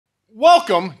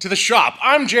Welcome to the shop.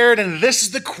 I'm Jared, and this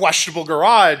is the Questionable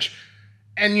Garage.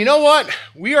 And you know what?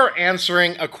 We are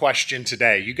answering a question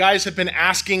today. You guys have been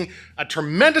asking a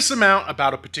tremendous amount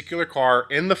about a particular car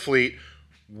in the fleet.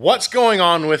 What's going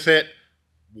on with it?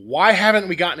 Why haven't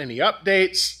we gotten any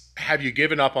updates? Have you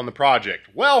given up on the project?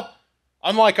 Well,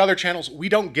 unlike other channels, we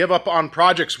don't give up on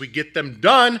projects. We get them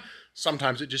done.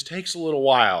 Sometimes it just takes a little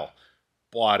while.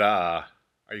 But, are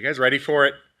you guys ready for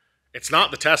it? It's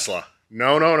not the Tesla.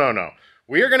 No.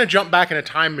 We are going to jump back in a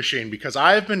time machine because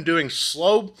I've been doing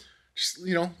slow, just,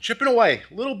 chipping away,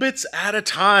 little bits at a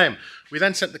time. We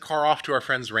then sent the car off to our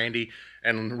friends Randy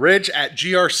and Ridge at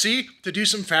GRC to do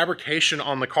some fabrication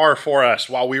on the car for us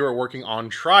while we were working on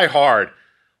Try Hard,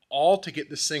 all to get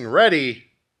this thing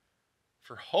ready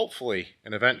for hopefully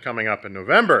an event coming up in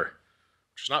November,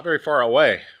 which is not very far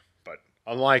away. But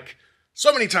unlike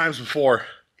so many times before,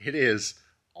 it is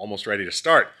almost ready to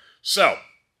start. So,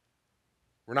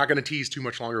 we're not going to tease too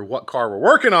much longer what car we're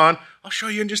working on. I'll show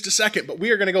you in just a second, but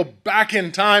we are going to go back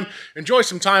in time, enjoy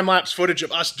some time-lapse footage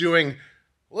of us doing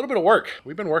a little bit of work.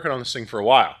 We've been working on this thing for a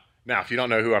while. Now, if you don't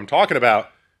know who I'm talking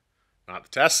about, not the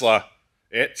Tesla,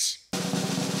 it's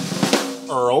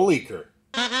Earl Leaker.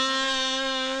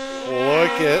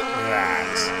 Look at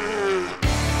that.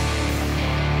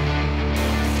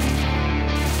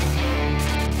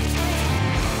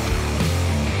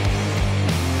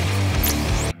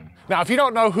 Now, if you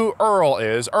don't know who Earl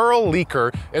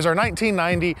Leaker is our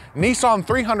 1990 Nissan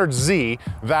 300Z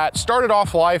that started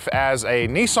off life as a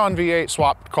Nissan V8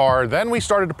 swapped car. Then we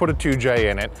started to put a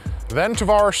 2J in it. Then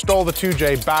Tavares stole the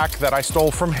 2J back that I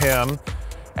stole from him,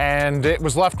 and it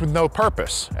was left with no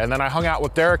purpose. And then I hung out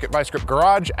with Derek at Vice Grip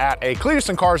Garage at a Cletus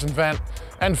and Cars event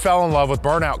and fell in love with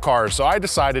burnout cars. So I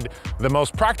decided the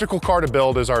most practical car to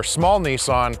build is our small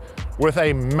Nissan with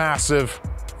a massive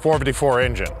 454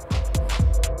 engine.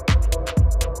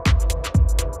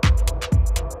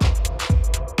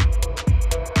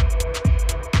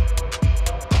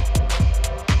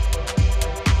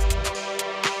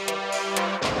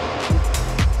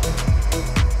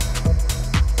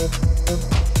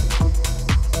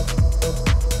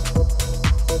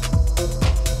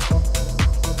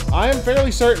 I am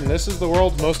fairly certain this is the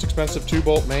world's most expensive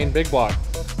 2-bolt main big block.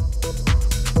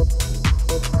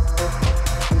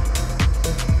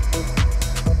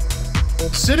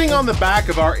 Sitting on the back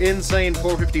of our insane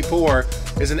 454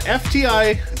 is an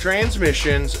FTI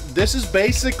Transmissions. This is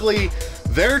basically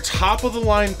their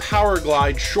top-of-the-line power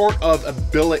glide short of a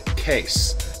billet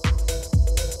case.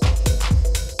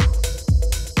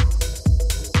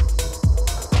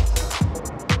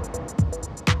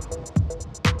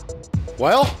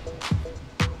 Well,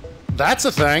 that's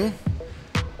a thing.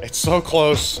 It's so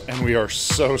close, and we are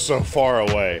so far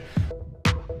away.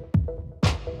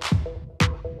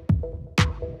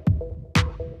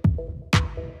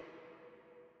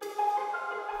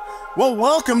 Well,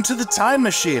 welcome to the Time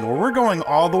Machine, where we're going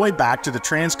all the way back to the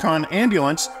Transcon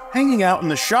ambulance hanging out in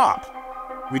the shop.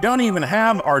 We don't even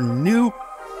have our new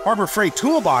Harbor Freight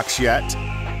toolbox yet,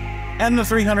 and the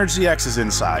 300ZX is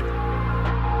inside.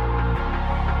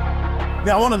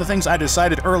 Now, one of the things I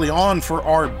decided early on for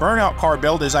our burnout car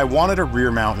build is I wanted a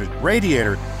rear-mounted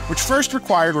radiator, which first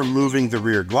required removing the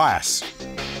rear glass.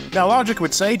 Now, logic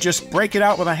would say just break it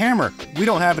out with a hammer. We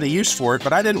don't have any use for it,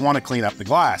 but I didn't want to clean up the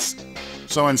glass.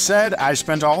 So instead, I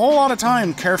spent a whole lot of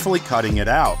time carefully cutting it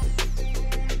out.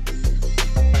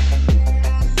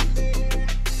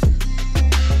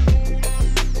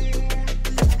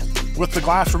 With the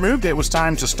glass removed, it was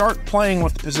time to start playing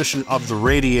with the position of the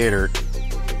radiator.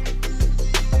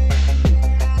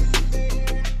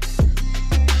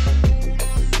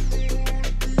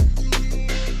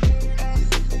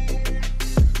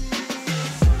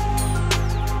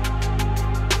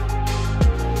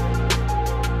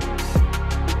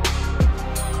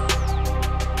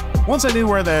 Once I knew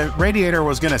where the radiator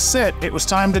was going to sit, it was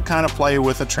time to kind of play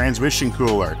with a transmission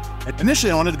cooler.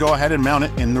 Initially, I wanted to go ahead and mount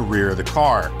it in the rear of the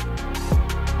car.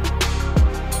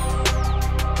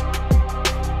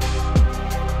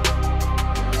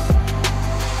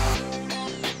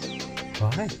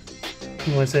 Hi.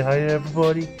 You want to say hi to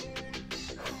everybody?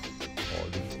 Oh,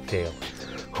 detail.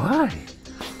 Hi.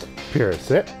 Here,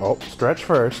 sit. Oh, stretch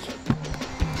first.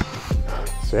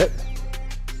 Sit.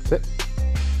 Sit.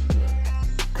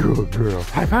 Good girl.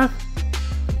 High five.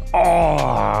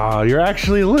 Oh, you're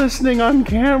actually listening on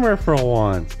camera for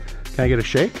once. Can I get a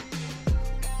shake?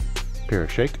 Here,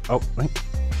 shake. Oh, wait.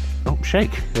 Oh,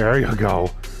 shake. There you go.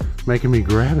 Making me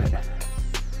grab it.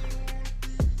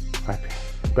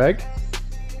 Beg.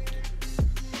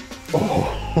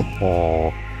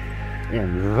 Oh,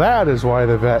 And that is why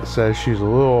the vet says she's a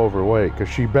little overweight, because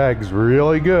she begs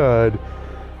really good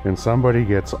and somebody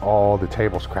gets all the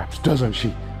table scraps, doesn't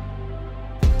she?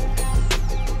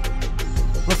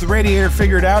 With the radiator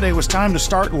figured out, it was time to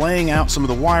start laying out some of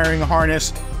the wiring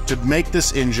harness to make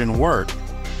this engine work.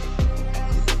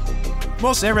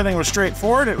 Most everything was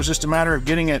straightforward. It was just a matter of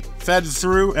getting it fed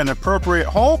through an appropriate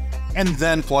hole and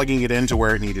then plugging it into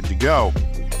where it needed to go.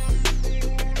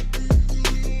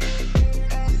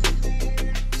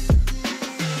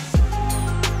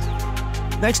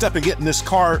 Next up in getting this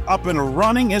car up and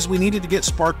running is we needed to get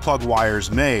spark plug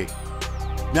wires made.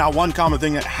 Now, one common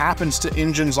thing that happens to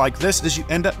engines like this is you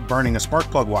end up burning a spark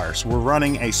plug wire. So we're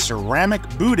running a ceramic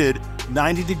booted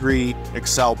 90-degree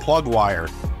Excel plug wire.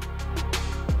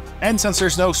 And since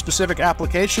there's no specific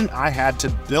application, I had to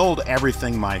build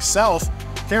everything myself,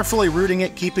 carefully routing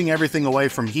it, keeping everything away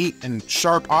from heat and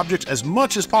sharp objects as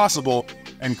much as possible,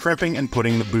 and crimping and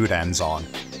putting the boot ends on.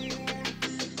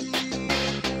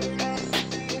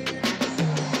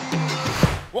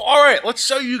 Well, all right, let's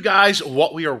show you guys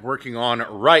what we are working on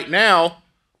right now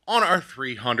on our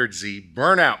 300Z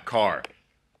burnout car.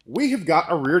 We have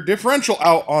got a rear differential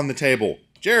out on the table.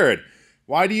 Jared,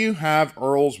 why do you have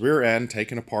Earl's rear end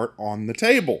taken apart on the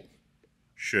table?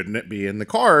 Shouldn't it be in the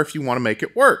car if you want to make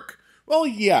it work? Well,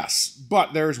 yes,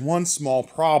 but there's one small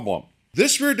problem.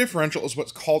 This rear differential is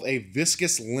what's called a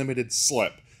viscous limited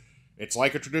slip. It's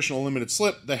like a traditional limited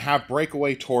slip. They have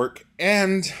breakaway torque,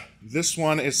 and this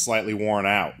one is slightly worn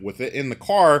out. With it in the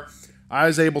car, I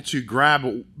was able to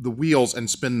grab the wheels and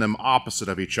spin them opposite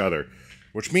of each other,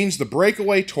 which means the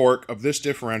breakaway torque of this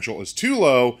differential is too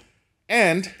low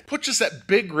and puts us at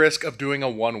big risk of doing a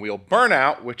one-wheel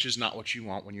burnout, which is not what you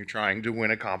want when you're trying to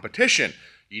win a competition.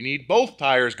 You need both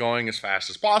tires going as fast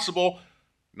as possible,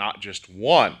 not just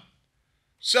one.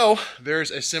 So there's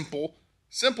a simple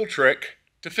trick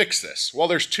to fix this. Well,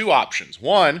 there's two options.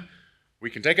 One, we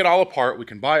can take it all apart, we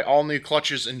can buy all new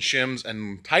clutches and shims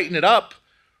and tighten it up,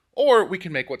 or we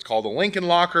can make what's called a Lincoln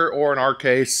locker, or in our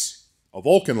case, a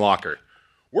Vulcan locker.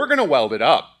 We're gonna weld it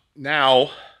up.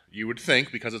 Now, you would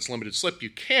think because it's limited slip you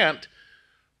can't,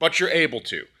 but you're able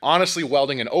to. Honestly,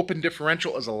 welding an open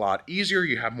differential is a lot easier.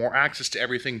 You have more access to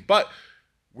everything, but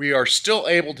we are still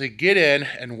able to get in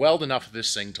and weld enough of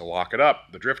this thing to lock it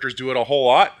up. The drifters do it a whole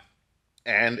lot,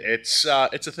 and it's a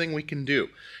thing we can do.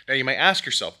 Now, you may ask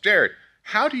yourself, Jared,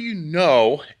 how do you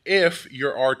know if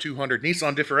your R200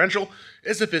 Nissan differential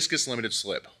is a viscous limited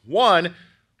slip? One,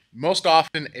 most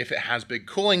often, if it has big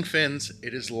cooling fins,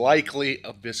 it is likely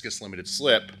a viscous limited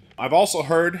slip. I've also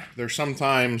heard there's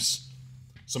sometimes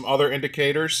some other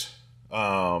indicators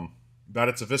that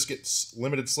it's a viscous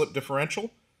limited slip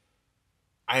differential.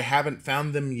 I haven't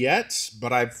found them yet,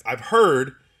 but I've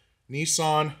heard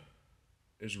Nissan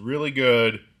is really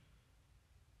good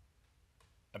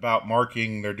about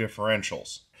marking their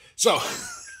differentials. So,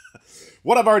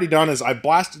 what I've already done is I've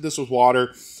blasted this with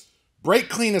water. Brake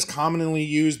clean is commonly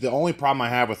used. The only problem I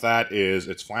have with that is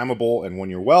it's flammable, and when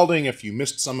you're welding, if you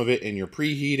missed some of it in your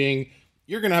preheating,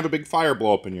 you're going to have a big fire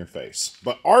blow up in your face.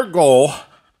 But our goal,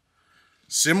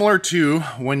 similar to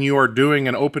when you are doing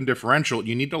an open differential,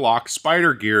 you need to lock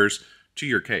spider gears to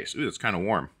your case. Ooh, it's kind of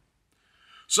warm.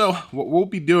 So what we'll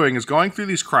be doing is going through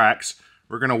these cracks.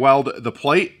 We're going to weld the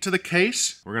plate to the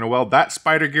case. We're going to weld that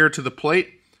spider gear to the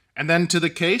plate and then to the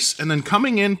case. And then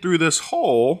coming in through this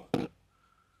hole,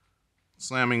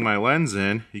 slamming my lens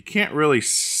in, you can't really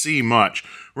see much.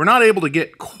 We're not able to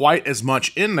get quite as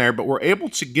much in there, but we're able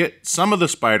to get some of the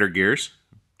spider gears.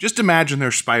 Just imagine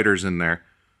there's spiders in there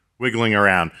wiggling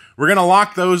around. We're going to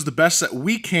lock those the best that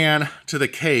we can to the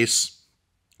case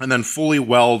and then fully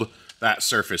weld that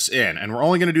surface in. And we're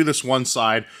only going to do this one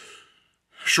side.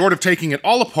 Short of taking it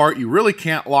all apart, you really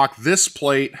can't lock this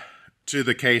plate to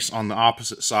the case on the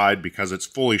opposite side because it's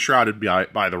fully shrouded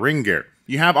by the ring gear.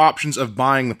 You have options of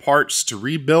buying the parts to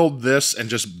rebuild this and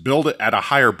just build it at a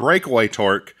higher breakaway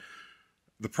torque.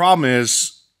 The problem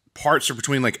is parts are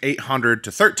between like $800 to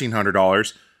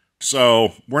 $1,300.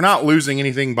 So we're not losing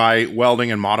anything by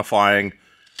welding and modifying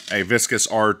a viscous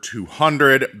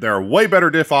R200. There are way better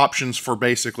diff options for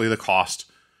basically the cost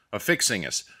of fixing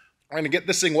this. I'm going to get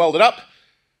this thing welded up,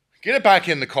 get it back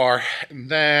in the car, and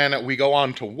then we go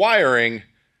on to wiring,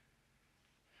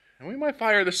 and we might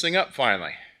fire this thing up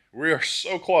finally. We are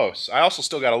so close. I also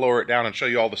still got to lower it down and show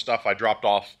you all the stuff I dropped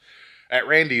off at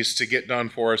Randy's to get done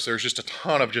for us. There's just a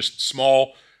ton of just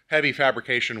small, heavy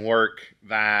fabrication work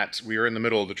that we are in the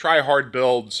middle of the try-hard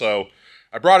build, so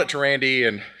I brought it to Randy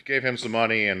and gave him some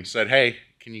money and said, hey,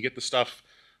 can you get the stuff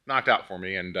knocked out for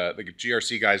me? And the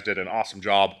GRC guys did an awesome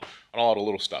job on all the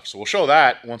little stuff. So we'll show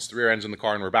that once the rear end's in the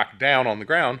car and we're back down on the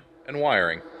ground and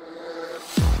wiring.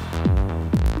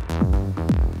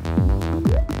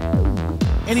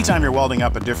 Anytime you're welding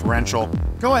up a differential,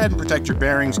 go ahead and protect your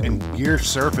bearings and gear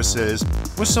surfaces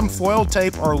with some foil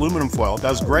tape or aluminum foil. It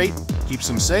does great, keeps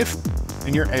them safe,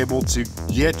 and you're able to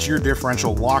get your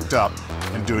differential locked up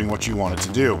and doing what you want it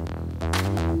to do.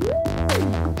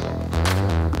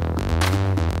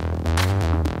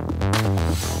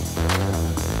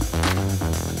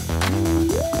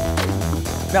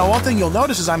 Now, one thing you'll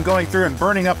notice is I'm going through and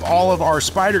burning up all of our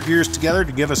spider gears together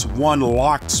to give us one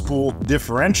locked spool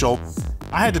differential.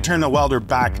 I had to turn the welder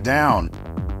back down.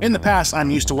 In the past, I'm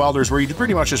used to welders where you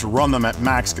pretty much just run them at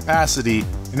max capacity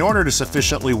in order to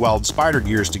sufficiently weld spider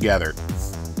gears together.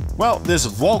 Well, this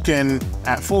Vulcan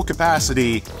at full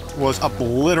capacity was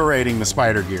obliterating the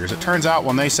spider gears. It turns out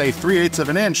when they say 3/8 of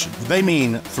an inch, they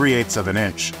mean 3/8 of an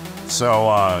inch.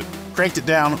 So, cranked it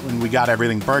down and we got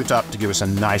everything burnt up to give us a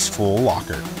nice full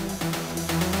locker.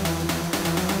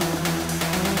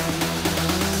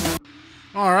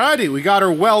 Alrighty, we got her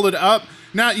welded up.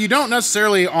 Now, you don't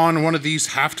necessarily on one of these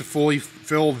have to fully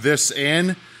fill this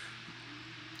in.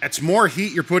 It's more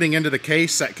heat you're putting into the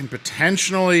case that can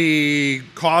potentially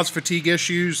cause fatigue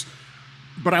issues,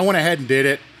 but I went ahead and did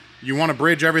it. You want to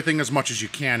bridge everything as much as you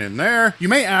can in there. You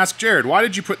may ask, Jared, why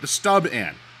did you put the stub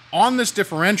in? On this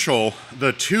differential,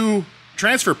 the two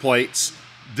transfer plates,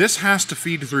 this has to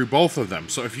feed through both of them.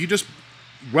 So if you just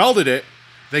welded it,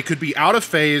 they could be out of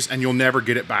phase and you'll never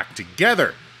get it back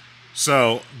together.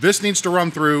 So this needs to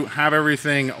run through, have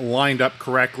everything lined up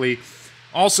correctly.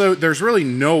 Also, there's really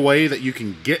no way that you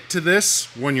can get to this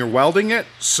when you're welding it.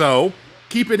 So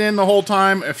keep it in the whole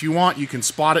time. If you want, you can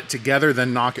spot it together,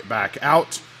 then knock it back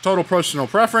out. Total personal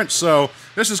preference. So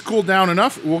this is cooled down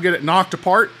enough. We'll get it knocked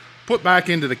apart, put back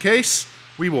into the case.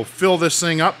 We will fill this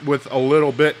thing up with a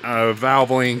little bit of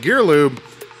Valvoline gear lube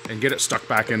and get it stuck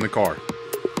back in the car.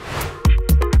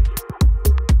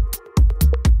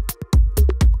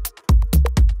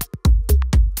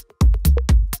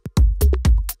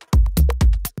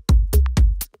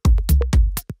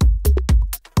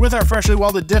 With our freshly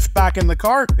welded diff back in the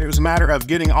car, it was a matter of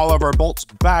getting all of our bolts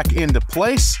back into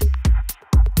place.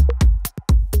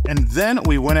 And then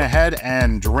we went ahead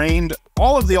and drained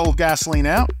all of the old gasoline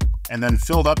out and then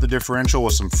filled up the differential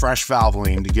with some fresh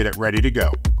Valvoline to get it ready to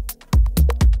go.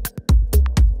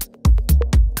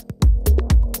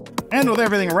 And with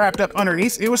everything wrapped up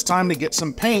underneath, it was time to get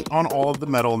some paint on all of the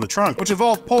metal in the trunk, which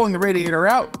involved pulling the radiator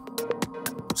out,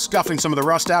 scuffing some of the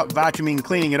rust out, vacuuming,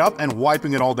 cleaning it up, and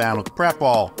wiping it all down with the prep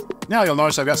ball. Now you'll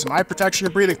notice I've got some eye protection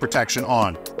and breathing protection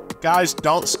on. Guys,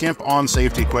 don't skimp on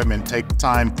safety equipment. Take the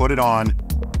time, put it on,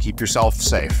 keep yourself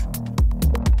safe.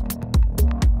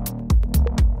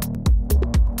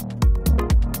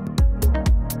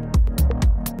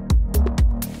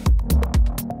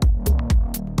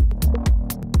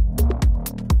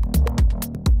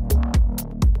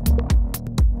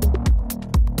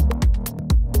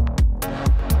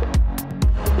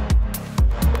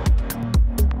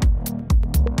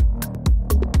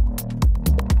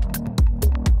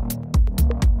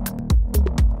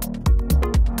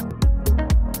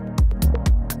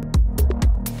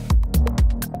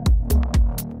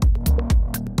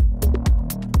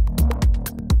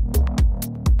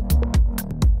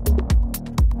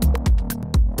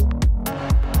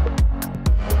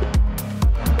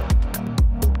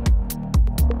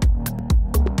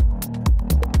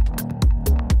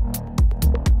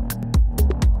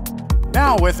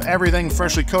 Now, with everything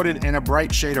freshly coated in a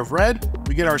bright shade of red,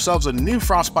 we get ourselves a new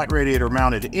Frostbite radiator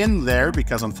mounted in there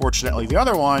because unfortunately the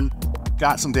other one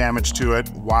got some damage to it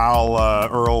while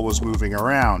Earl was moving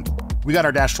around. We got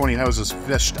our Dash 20 hoses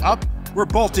fished up, we're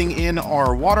bolting in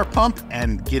our water pump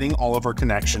and getting all of our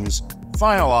connections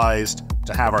finalized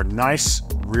to have our nice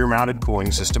rear-mounted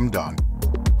cooling system done.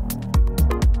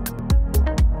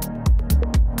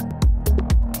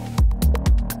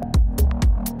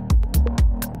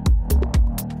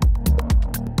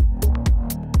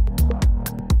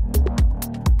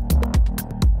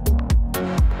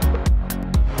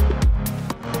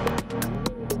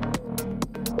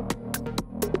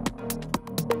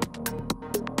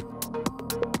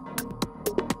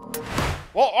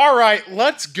 Well, all right,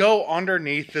 let's go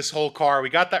underneath this whole car. We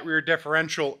got that rear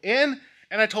differential in,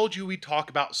 and I told you we'd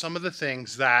talk about some of the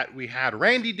things that we had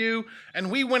Randy do, and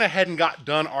we went ahead and got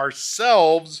done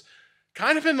ourselves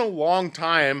kind of in the long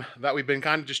time that we've been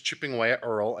kind of just chipping away at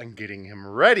Earl and getting him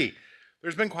ready.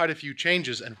 There's been quite a few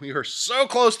changes, and we are so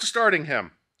close to starting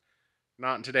him.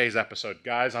 Not in today's episode,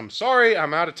 guys. I'm sorry,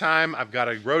 I'm out of time. I've got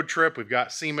a road trip, we've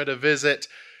got SEMA to visit,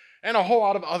 and a whole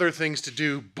lot of other things to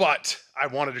do, but I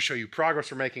wanted to show you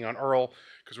progress we're making on Earl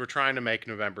because we're trying to make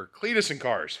November Cletuson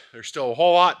cars. There's still a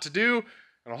whole lot to do,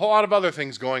 and a whole lot of other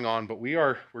things going on, but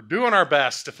we're doing our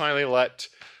best to finally let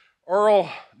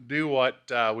Earl do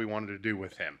what we wanted to do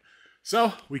with him.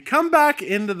 So we come back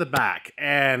into the back,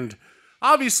 and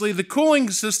obviously the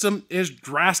cooling system is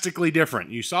drastically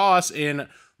different. You saw us in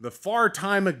the far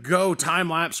time ago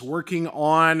time-lapse working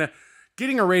on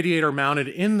getting a radiator mounted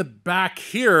in the back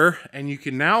here, and you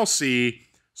can now see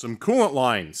some coolant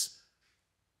lines.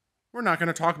 We're not going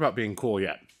to talk about being cool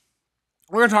yet.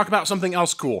 We're going to talk about something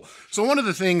else cool. So one of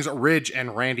the things Ridge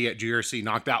and Randy at GRC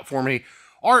knocked out for me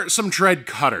are some tread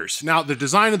cutters. Now, the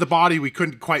design of the body, we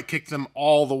couldn't quite kick them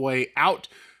all the way out.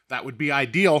 That would be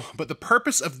ideal, but the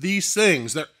purpose of these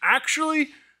things, they're actually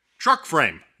truck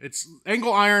frame. It's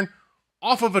angle iron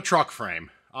off of a truck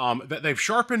frame that they've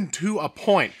sharpened to a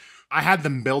point. I had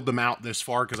them build them out this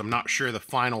far because I'm not sure the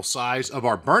final size of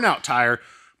our burnout tire,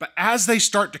 but as they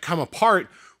start to come apart,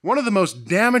 one of the most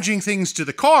damaging things to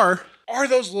the car are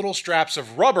those little straps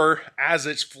of rubber as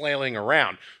it's flailing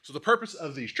around. So the purpose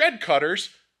of these tread cutters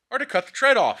are to cut the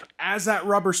tread off. As that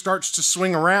rubber starts to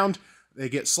swing around, they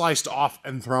get sliced off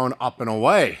and thrown up and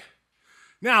away.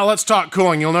 Now let's talk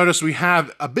cooling. You'll notice we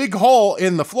have a big hole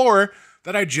in the floor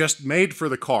that I just made for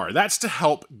the car. That's to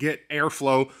help get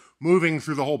airflow moving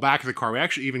through the whole back of the car. We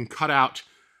actually even cut out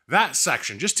that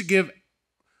section just to give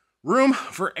room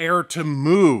for air to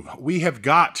move. We have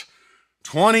got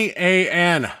 20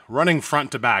 AN running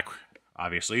front to back,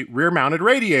 obviously, rear-mounted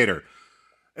radiator.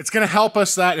 It's going to help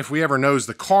us that if we ever nose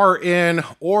the car in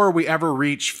or we ever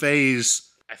reach phase,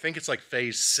 I think it's like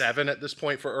phase 7 at this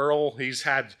point for Earl. He's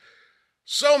had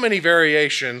so many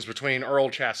variations between Earl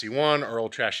Chassis 1, Earl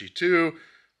Chassis 2,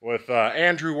 with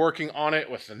Andrew working on it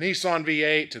with the Nissan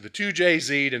V8 to the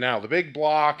 2JZ to now the Big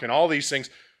Block and all these things.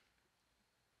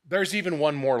 There's even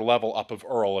one more level up of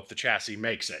Earl if the chassis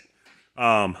makes it.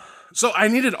 So I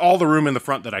needed all the room in the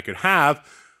front that I could have.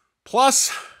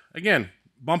 Plus, again,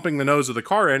 bumping the nose of the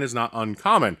car in is not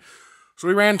uncommon. So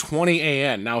we ran 20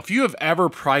 AN. Now, if you have ever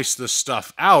priced this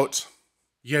stuff out,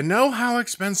 you know how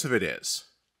expensive it is.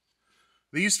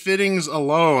 These fittings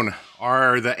alone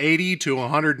are the $80 to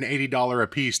 $180 a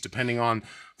piece, depending on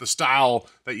the style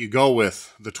that you go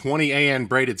with. The 20 AN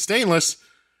braided stainless,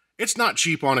 it's not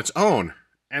cheap on its own.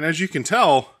 And as you can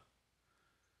tell,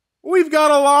 we've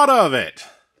got a lot of it.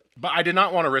 But I did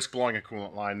not want to risk blowing a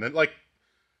coolant line. Like,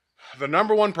 the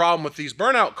number one problem with these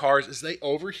burnout cars is they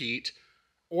overheat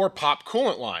or pop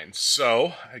coolant lines.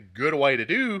 So a good way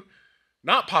to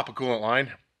not pop a coolant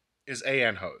line is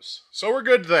AN hose. So we're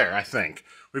good there, I think.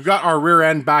 We've got our rear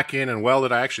end back in and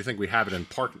welded. I actually think we have it in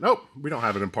park. Nope, we don't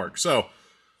have it in park. So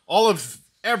all of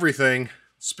everything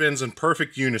spins in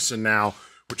perfect unison now,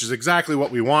 which is exactly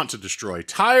what we want to destroy.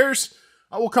 Tires,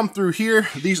 I will come through here.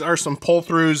 These are some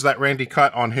pull-throughs that Randy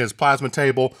cut on his plasma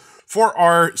table. For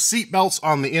our seat belts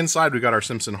on the inside, we got our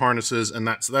Simpson harnesses, and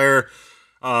that's there.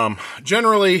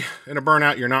 Generally, in a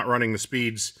burnout, you're not running the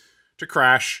speeds to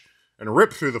crash and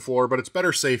rip through the floor, but it's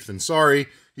better safe than sorry.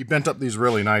 He bent up these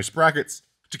really nice brackets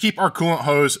to keep our coolant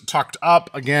hose tucked up.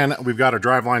 Again, we've got a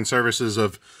driveline services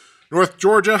of North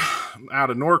Georgia out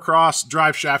of Norcross.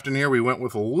 Drive shaft in here, we went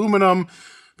with aluminum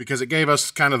because it gave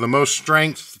us kind of the most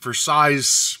strength for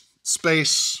size,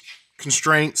 space,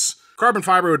 constraints. Carbon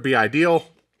fiber would be ideal.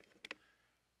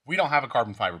 We don't have a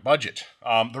carbon fiber budget.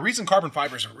 The reason carbon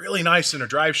fibers are really nice in a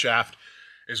drive shaft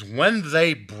is when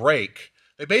they break,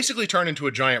 they basically turn into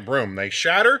a giant broom. They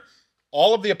shatter,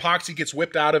 all of the epoxy gets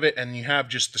whipped out of it, and you have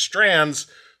just the strands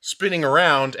spinning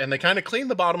around, and they kind of clean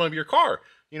the bottom of your car.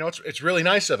 You know, it's really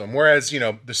nice of them. Whereas, you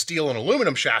know, the steel and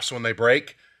aluminum shafts, when they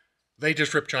break, they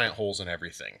just rip giant holes in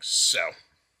everything. So,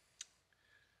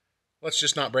 let's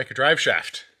just not break a drive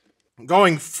shaft.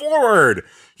 Going forward,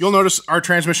 you'll notice our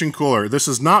transmission cooler. This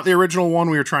is not the original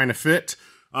one we were trying to fit.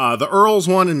 The Earl's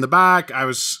one in the back, I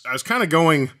was kind of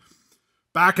going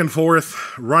back and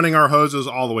forth, running our hoses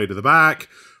all the way to the back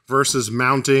versus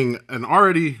mounting an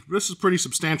this is pretty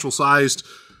substantial sized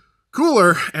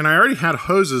cooler, and I already had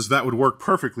hoses that would work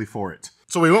perfectly for it.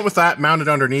 So we went with that, mounted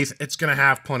underneath. It's going to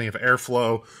have plenty of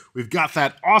airflow. We've got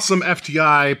that awesome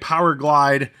FTI Power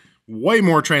Glide, way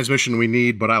more transmission we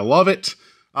need, but I love it.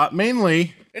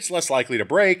 Mainly, it's less likely to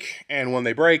break, and when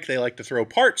they break, they like to throw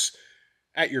parts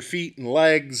at your feet and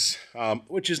legs,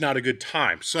 which is not a good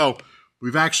time. So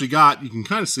we've actually got, you can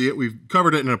kind of see it, we've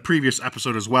covered it in a previous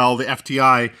episode as well, the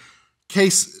FTI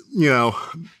case, you know,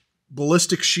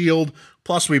 ballistic shield,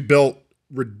 plus we built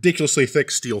ridiculously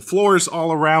thick steel floors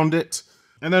all around it.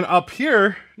 And then up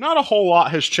here, not a whole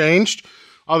lot has changed,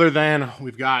 other than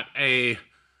we've got a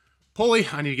pulley.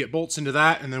 I need to get bolts into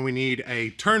that, and then we need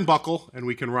a turnbuckle, and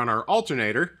we can run our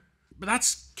alternator. But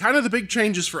that's kind of the big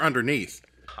changes for underneath.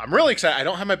 I'm really excited. I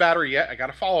don't have my battery yet. I got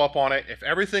to follow up on it. If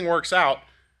everything works out,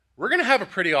 we're going to have a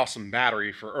pretty awesome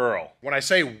battery for Earl. When I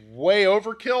say way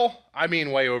overkill, I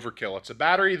mean way overkill. It's a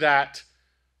battery that,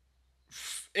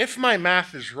 if my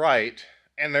math is right,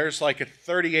 and there's like a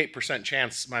 38%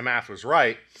 chance my math was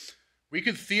right, we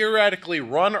could theoretically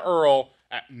run Earl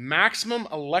at maximum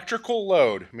electrical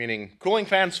load, meaning cooling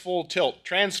fans full tilt,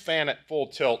 trans fan at full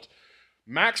tilt,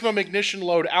 maximum ignition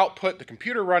load output, the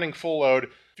computer running full load,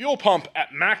 fuel pump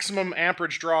at maximum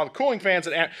amperage draw, the cooling fans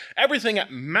at everything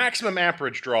at maximum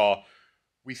amperage draw.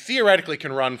 We theoretically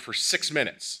can run for 6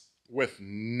 minutes with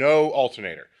no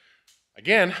alternator.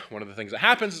 Again, one of the things that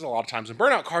happens is a lot of times in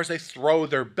burnout cars, they throw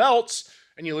their belts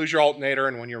and you lose your alternator,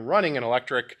 and when you're running an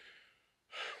electric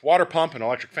water pump and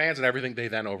electric fans and everything, they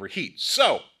then overheat.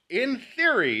 So, in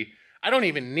theory, I don't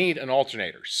even need an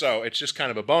alternator. So, it's just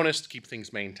kind of a bonus to keep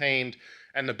things maintained.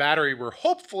 And the battery we're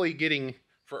hopefully getting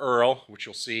for Earl, which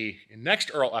you'll see in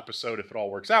next Earl episode if it all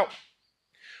works out,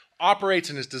 operates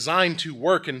and is designed to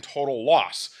work in total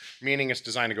loss, meaning it's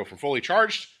designed to go from fully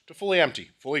charged to fully empty,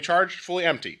 fully charged, fully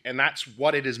empty. And that's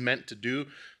what it is meant to do.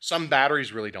 Some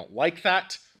batteries really don't like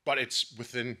that, but it's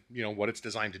within, what it's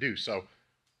designed to do. So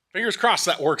fingers crossed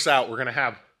that works out. We're going to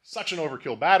have such an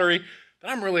overkill battery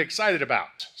that I'm really excited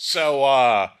about.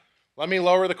 So let me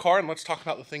lower the car and let's talk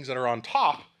about the things that are on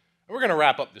top. And we're going to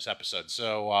wrap up this episode.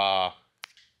 So on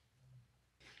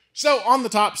the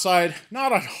top side,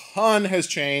 not a ton has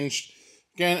changed.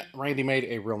 Again, Randy made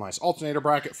a real nice alternator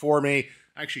bracket for me.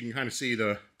 Actually, you can kind of see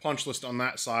the punch list on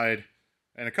that side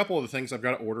and a couple of the things I've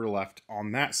got to order left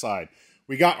on that side.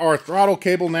 We got our throttle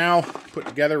cable now put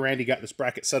together. Randy got this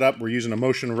bracket set up. We're using a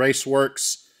Motion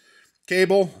Raceworks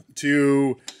cable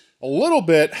to a little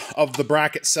bit of the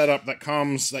bracket setup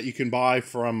that you can buy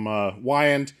from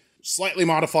Wyand. Slightly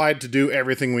modified to do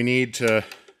everything we need to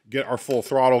get our full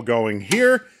throttle going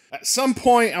here. At some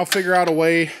point, I'll figure out a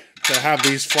way to have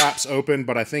these flaps open,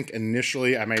 but I think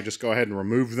initially I may just go ahead and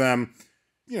remove them.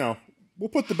 We'll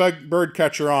put the bird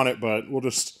catcher on it, but we'll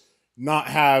just not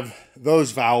have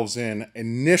those valves in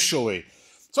initially.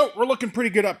 So we're looking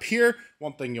pretty good up here.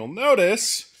 One thing you'll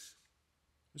notice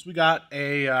is we got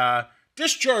a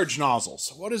discharge nozzle.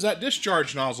 So what is that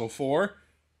discharge nozzle for?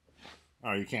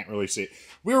 Oh, you can't really see it.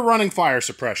 We're running fire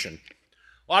suppression.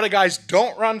 A lot of guys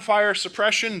don't run fire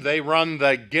suppression. They run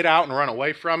the get out and run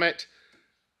away from it.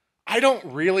 I don't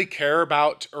really care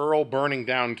about Earl burning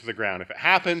down to the ground. If it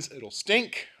happens, it'll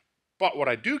stink. But what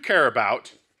I do care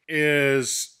about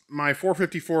is my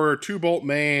 454 2-bolt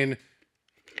main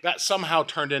that somehow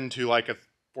turned into like a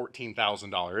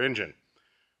 $14,000 engine.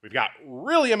 We've got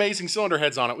really amazing cylinder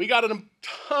heads on it. We got a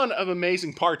ton of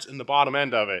amazing parts in the bottom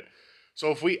end of it. So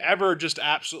if we ever just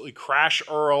absolutely crash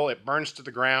Earl, it burns to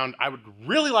the ground, I would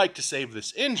really like to save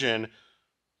this engine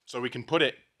so we can put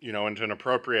it, into an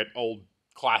appropriate old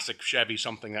classic Chevy,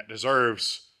 something that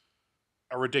deserves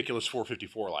a ridiculous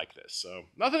 454 like this. So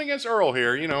nothing against Earl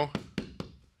here,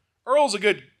 Earl's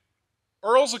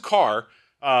a car,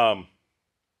 but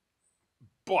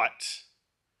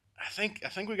I think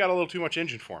we got a little too much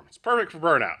engine for him. It's perfect for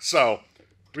burnout. So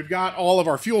we've got all of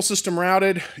our fuel system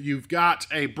routed. You've got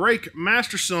a brake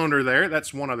master cylinder there.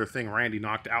 That's one other thing Randy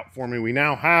knocked out for me. We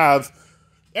now have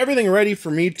everything ready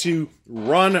for me to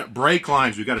run brake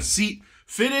lines. We've got a seat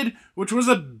fitted, which was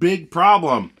a big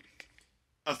problem.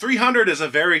 A 300 is a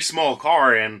very small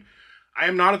car, and I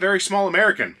am not a very small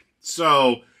American.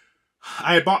 So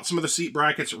I had bought some of the seat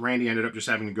brackets. Randy ended up just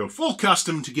having to go full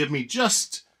custom to give me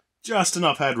just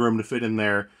enough headroom to fit in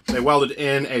there. They welded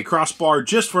in a crossbar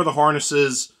just for the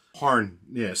harnesses.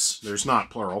 Harness, there's not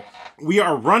plural. We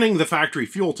are running the factory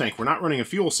fuel tank. We're not running a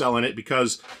fuel cell in it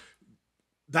because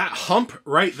that hump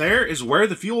right there is where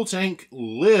the fuel tank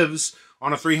lives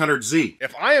on a 300Z.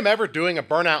 If I am ever doing a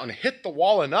burnout and hit the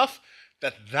wall enough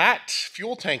that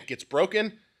fuel tank gets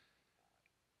broken,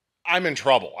 I'm in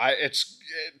trouble.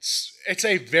 It's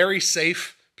a very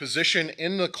safe position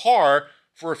in the car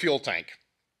for a fuel tank.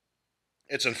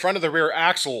 It's in front of the rear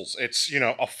axles. It's,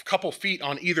 a couple feet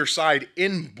on either side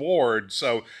inboard.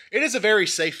 So it is a very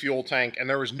safe fuel tank, and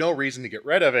there was no reason to get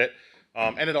rid of it.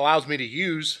 And it allows me to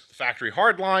use the factory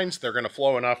hard lines. They're going to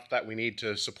flow enough that we need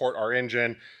to support our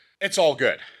engine. It's all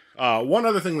good. One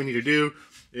other thing we need to do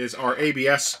is our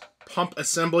ABS pump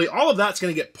assembly. All of that's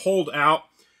going to get pulled out.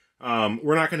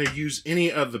 We're not going to use any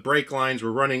of the brake lines.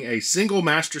 We're running a single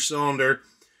master cylinder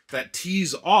that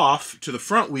tees off to the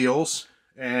front wheels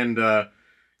and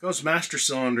goes master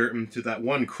cylinder into that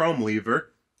one chrome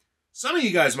lever. Some of you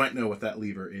guys might know what that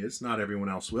lever is. Not everyone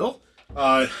else will.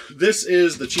 This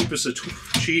is the cheapest of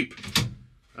cheap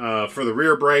for the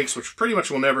rear brakes, which pretty much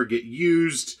will never get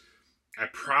used. I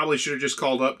probably should have just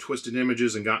called up Twisted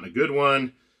Images and gotten a good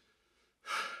one.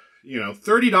 You know,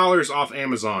 $30 off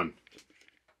Amazon.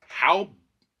 How?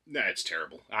 Nah, it's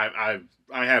terrible. I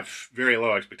have very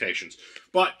low expectations.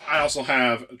 But I also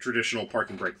have a traditional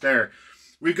parking brake there.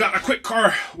 We've got a quick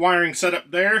car wiring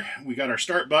setup there. We got our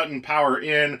start button, power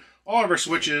in, all of our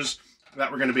switches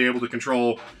that we're going to be able to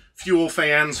control. Fuel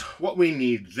fans, what we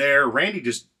need there. Randy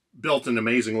just built an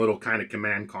amazing little kind of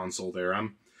command console there.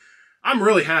 I'm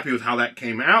really happy with how that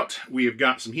came out. We have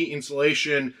got some heat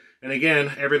insulation, and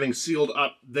again, everything's sealed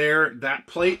up there. That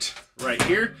plate right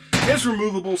here is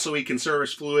removable so we can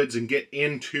service fluids and get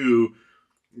into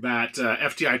that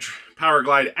FTI Power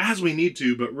Glide as we need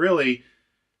to, but really,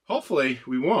 hopefully,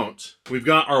 we won't. We've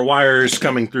got our wires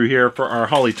coming through here for our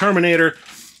Holley Terminator.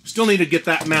 Still need to get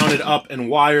that mounted up and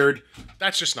wired.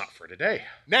 That's just not for today.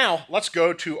 Now, let's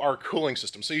go to our cooling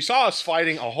system. So you saw us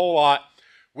fighting a whole lot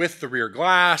with the rear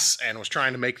glass and was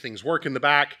trying to make things work in the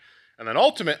back. And then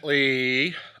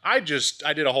ultimately, I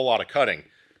did a whole lot of cutting.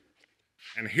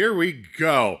 And here we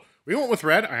go. We went with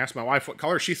red. I asked my wife what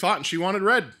color she thought, and she wanted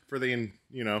red for the,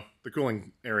 you know, the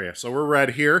cooling area. So we're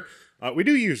red here. We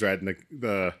do use red in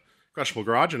the Questionable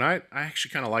Garage, and I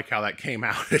actually kind of like how that came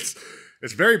out.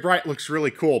 It's very bright, looks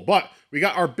really cool. But we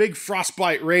got our big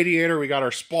Frostbite radiator. We got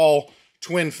our Spall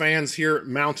twin fans here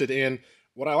mounted in.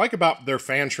 What I like about their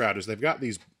fan shroud is they've got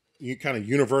these kind of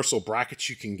universal brackets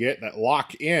you can get that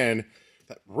lock in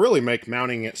that really make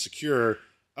mounting it secure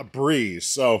a breeze.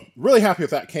 So really happy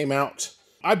with that came out.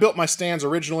 I built my stands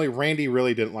originally. Randy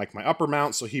really didn't like my upper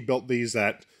mount, so he built these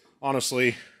that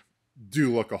honestly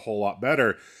do look a whole lot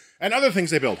better. And other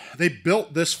things they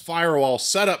built this firewall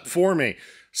setup for me.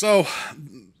 So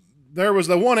there was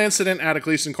the one incident at a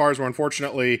Gleason Cars where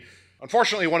unfortunately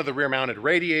one of the rear mounted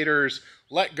radiators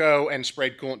let go and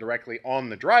sprayed coolant directly on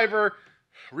the driver.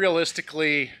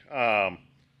 Realistically, I've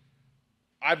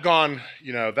gone,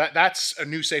 you know, that's a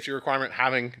new safety requirement,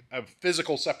 having a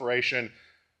physical separation.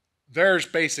 There's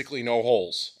basically no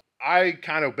holes. I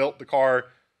kind of built the car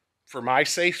for my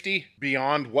safety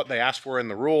beyond what they asked for in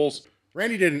the rules.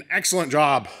 Randy did an excellent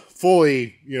job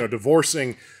fully, you know,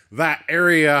 divorcing that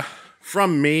area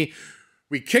from me.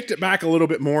 We kicked it back a little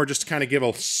bit more just to kind of give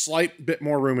a slight bit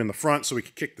more room in the front so we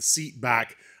could kick the seat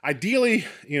back. Ideally,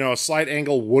 you know, a slight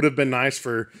angle would have been nice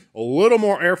for a little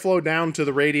more airflow down to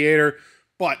the radiator,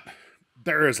 but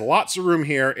there is lots of room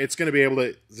here. It's going to be able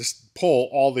to just pull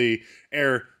all the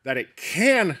air that it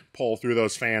can pull through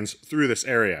those fans through this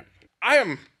area.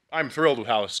 I'm thrilled with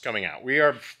how this is coming out. We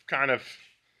are kind of,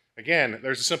 again,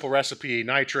 there's a simple recipe,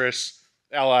 nitrous,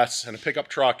 LS, and a pickup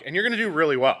truck, and you're going to do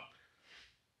really well.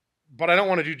 But I don't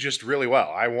want to do just really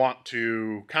well. I want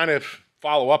to kind of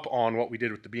follow up on what we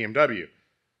did with the BMW.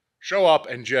 Show up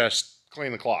and just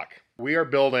clean the clock. We are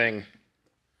building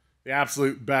the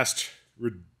absolute best,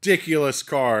 ridiculous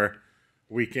car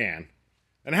we can.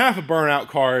 And half of burnout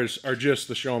cars are just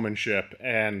the showmanship.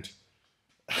 And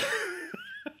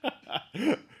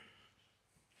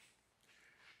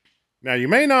now, you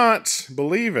may not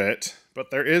believe it,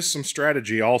 but there is some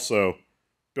strategy also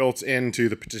built into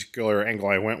the particular angle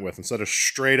I went with. Instead of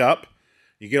straight up,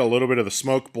 you get a little bit of the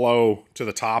smoke blow to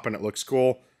the top and it looks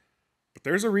cool. But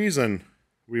there's a reason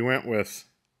we went with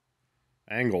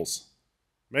angles.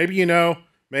 Maybe you know,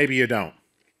 maybe you don't.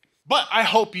 But I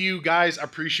hope you guys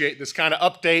appreciate this kind of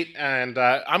update, and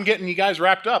I'm getting you guys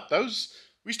wrapped up.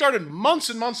 We started months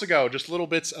and months ago, just little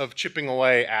bits of chipping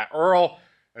away at Earl,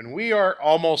 and we are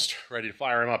almost ready to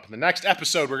fire him up. In the next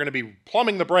episode, we're going to be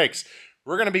plumbing the brakes.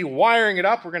 We're going to be wiring it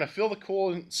up. We're going to fill the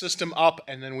coolant system up,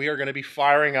 and then we are going to be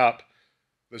firing up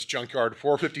this junkyard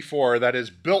 454 that is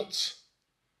built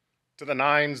to the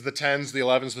 9s, the 10s, the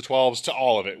 11s, the 12s, to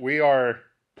all of it.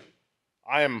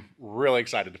 I am really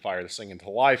excited to fire this thing into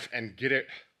life and get it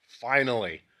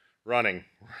finally running.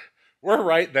 We're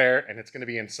right there, and it's going to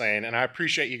be insane. And I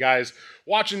appreciate you guys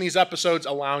watching these episodes,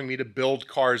 allowing me to build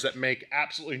cars that make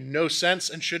absolutely no sense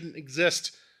and shouldn't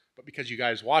exist. But because you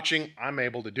guys watching, I'm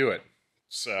able to do it.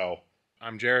 So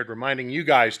I'm Jared, reminding you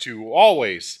guys to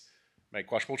always make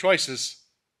questionable choices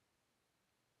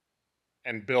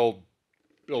and build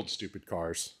stupid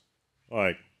cars.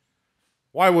 Like,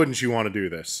 why wouldn't you want to do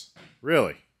this?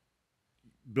 Really?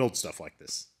 Build stuff like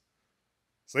this.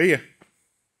 See ya.